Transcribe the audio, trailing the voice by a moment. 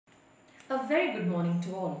A very good morning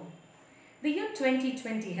to all. The year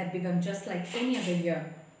 2020 had begun just like any other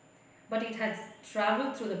year, but it has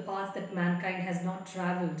travelled through the paths that mankind has not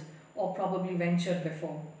travelled or probably ventured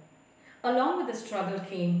before. Along with the struggle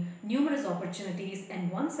came numerous opportunities, and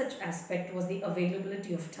one such aspect was the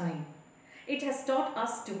availability of time. It has taught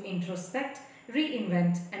us to introspect,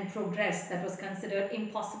 reinvent, and progress that was considered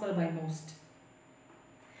impossible by most.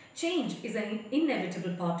 Change is an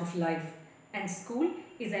inevitable part of life, and school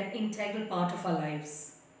is an integral part of our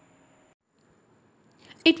lives.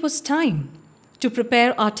 It was time to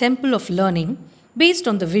prepare our temple of learning based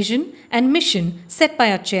on the vision and mission set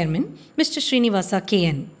by our chairman, Mr. Srinivasa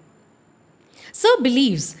KN. Sir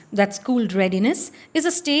believes that school readiness is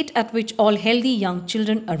a state at which all healthy young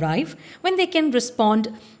children arrive when they can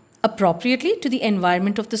respond appropriately to the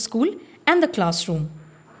environment of the school and the classroom.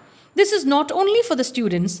 This is not only for the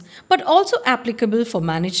students but also applicable for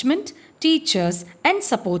management, teachers, and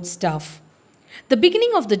support staff. The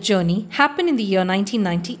beginning of the journey happened in the year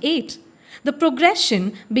 1998. The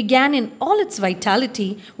progression began in all its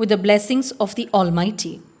vitality with the blessings of the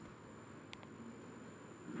Almighty.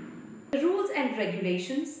 The rules and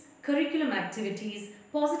regulations, curriculum activities,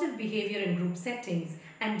 positive behavior in group settings,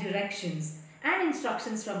 and directions and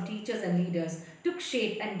instructions from teachers and leaders took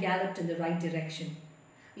shape and galloped in the right direction.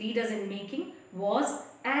 Leaders in making was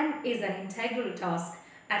and is an integral task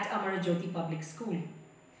at Amarajyoti Public School.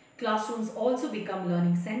 Classrooms also become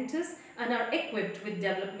learning centers and are equipped with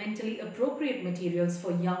developmentally appropriate materials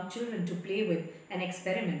for young children to play with and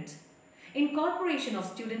experiment. Incorporation of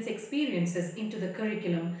students' experiences into the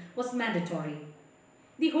curriculum was mandatory.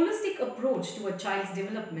 The holistic approach to a child's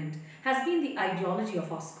development has been the ideology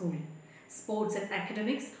of our school. Sports and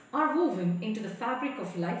academics are woven into the fabric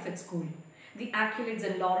of life at school. The accolades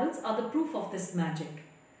and laurels are the proof of this magic.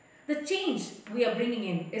 The change we are bringing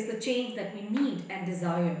in is the change that we need and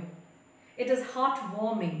desire. It is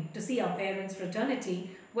heartwarming to see our parents'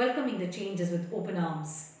 fraternity welcoming the changes with open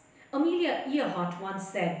arms. Amelia Earhart once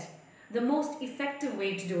said, "The most effective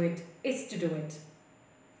way to do it is to do it."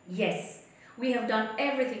 Yes, we have done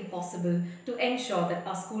everything possible to ensure that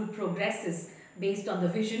our school progresses based on the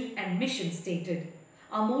vision and mission stated.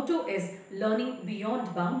 Our motto is learning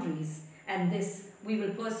beyond boundaries, and this we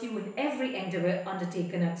will pursue in every endeavour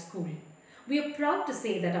undertaken at school. We are proud to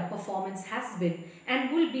say that our performance has been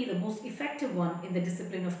and will be the most effective one in the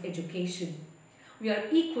discipline of education. We are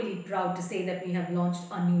equally proud to say that we have launched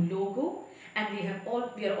our new logo, and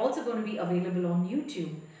we are also going to be available on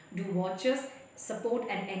YouTube. Do watch us, support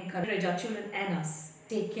and encourage our children and us.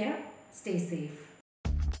 Take care, stay safe.